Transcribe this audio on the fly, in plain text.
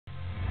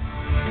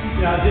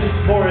Now, just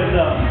for as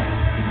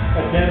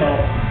a demo,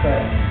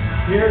 but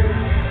here.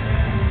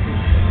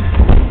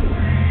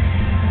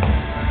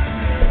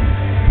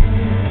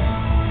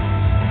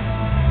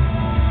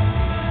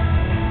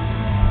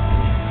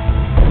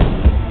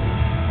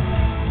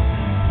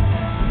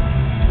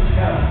 Just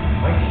kind of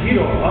like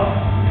keto, huh?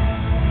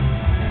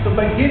 So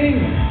by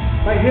getting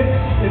my hips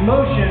in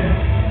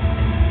motion,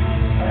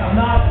 I'm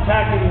not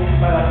attacking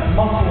by like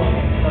muscling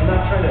it. I'm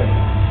not trying to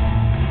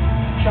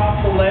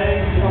chop the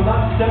leg. I'm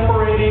not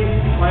separating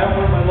my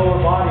upper and my lower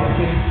body. I'm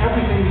getting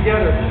everything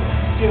together.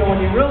 You know, when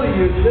you really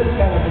use this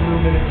kind of a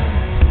movement,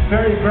 it's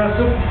very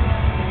aggressive.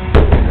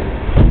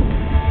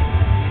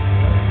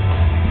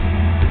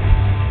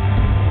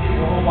 Get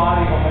your whole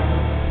body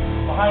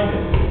behind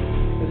it.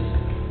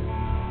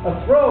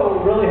 A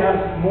throw really has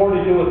more to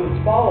do with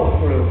its follow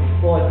through.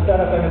 Well, it's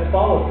setup and its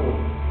follow through.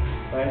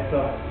 Right? So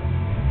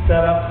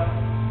setup,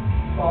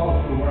 follow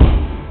through, where I'm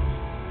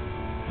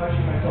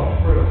pushing myself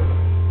through.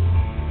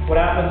 What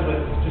happens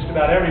with just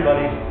about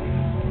everybody is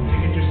you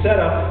get your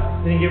setup,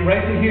 then you get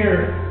right to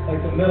here,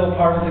 like the middle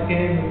part of the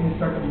game, and you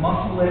start to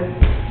muscle it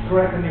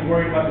correct, and you're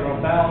worried about your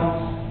own balance.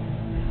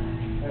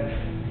 And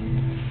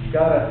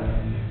gotta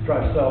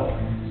drive self,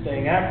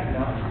 staying active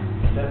now.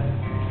 Step.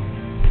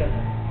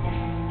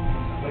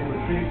 Leg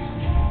retreats.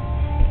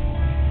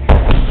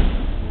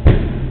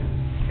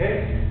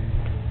 Okay?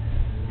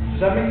 Does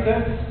that make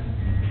sense?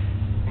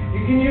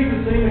 You can use the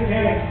same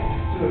mechanics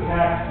to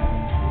attack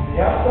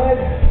the outside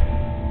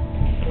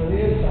or the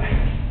inside.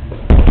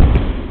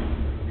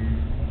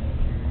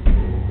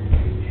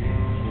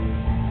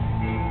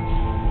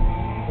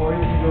 Or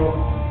you can go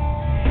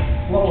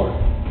slower.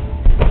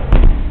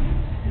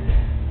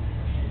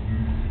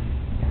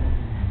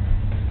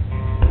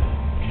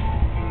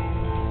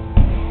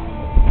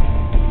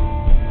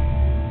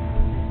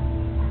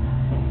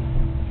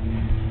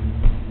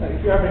 Now,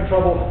 if you're having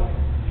trouble,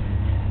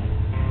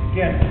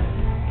 again,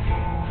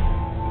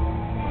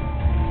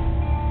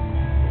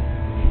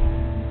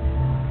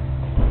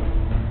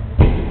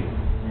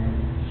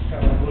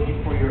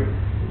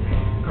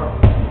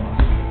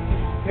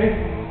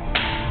 okay?